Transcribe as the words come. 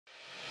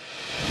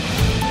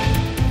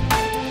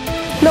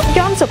លោកយ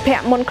ន់សុភ័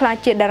ក្រមុនខ្លាច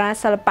ជាតារា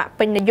សិល្បៈ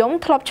ពេញនិយម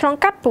ធ្លាប់ឆ្លង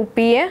កាត់ពុះ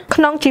ពៀ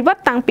ក្នុងជីវិត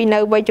តាំងពីនៅ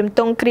វ័យជំទ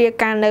ង់គ្រា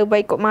កាលនៅវ័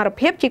យកុមារ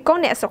ភាពជាកូន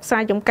អ្នកសិក្សា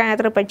ចំការ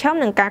ត្រូវប្រឈម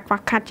នឹងការខ្វះ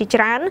ខាតជា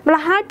ច្រើនម្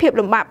ល៉េះហើយភាព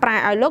លំបាកប្រែ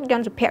ឲ្យលោកយ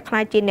ន់សុភ័ក្រខ្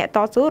លាចជាអ្នកត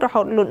ស៊ូរ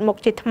ហូតលូតមុខ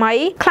ជាថ្មី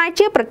ខ្លាច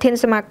ជាប្រធាន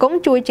សមាគម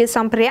ជួយជាស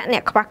ម្ភារៈអ្ន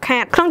កខ្វះខា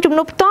តក្នុងជំ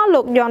នួបផ្ទាល់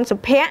លោកយន់សុ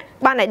ភ័ក្រ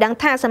បានឲ្យដឹង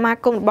ថាសមា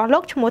គមរបស់លោ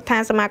កឈ្មោះថា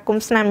សមាគម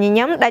ស្នាមញ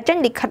ញឹមដែលចេញ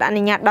លិខិតអ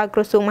នុញ្ញាតដោយក្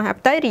រសួងមហា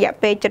ផ្ទៃរយៈ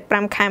ពេល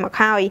75ខែមក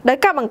ហើយដោយ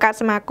ការបង្កើត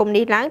សមាគម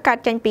នេះឡើងកើត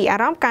ចេញពីអា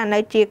រម្មណ៍ការនៅ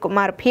ជាកុ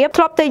មារភាព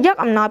ធ្លាប់ទៅយក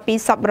អំណរពី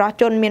សប្បុរស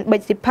ជនមានបិ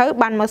ចសិភៅ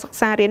បានមកសិក្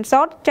សារៀន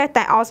សូត្រចេះ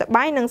តែអសប្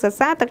បាយនិងសរ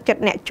សើរទឹកចិត្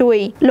តអ្នកជួយ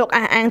លោក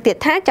អះអាងទៀត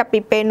ថាចាប់ពី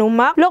ពេលនោះ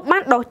មកលោកបា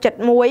នដុសចិត្ត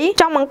មួយ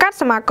ចង់បង្កើត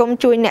សមាគម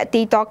ជួយអ្នក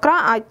ទីតក្រ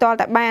ឲ្យត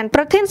តែបាន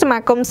ប្រធានសមា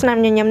គមស្នាម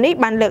ញញឹមនេះ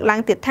បានលើកឡើ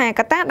ងទៀតថា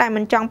កត្តាដែល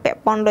មិនចង់ពាក់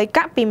ព័ន្ធលុយ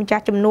កាក់ពីម្ចា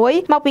ស់ជំនួយ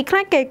មកពីខ្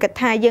លាចគេគិត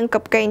ថាយើងកឹ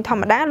បកេងធម្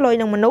មតាលុយ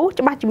នឹងមនុស្ស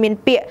ច្បាស់ជាមាន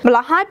ពាក្យម្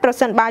ល៉េះហើយប្រ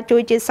សិនបើជួ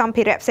យជាសម្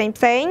ភារៈផ្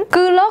សេង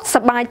គឺលោកស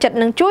ប្បាយចិត្ត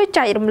នឹងជួយ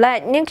ចែករំលែក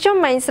នាងខ្ញុំ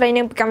ម៉ែងស្រី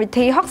នឹងកម្មវិ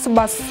ធី60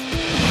 bus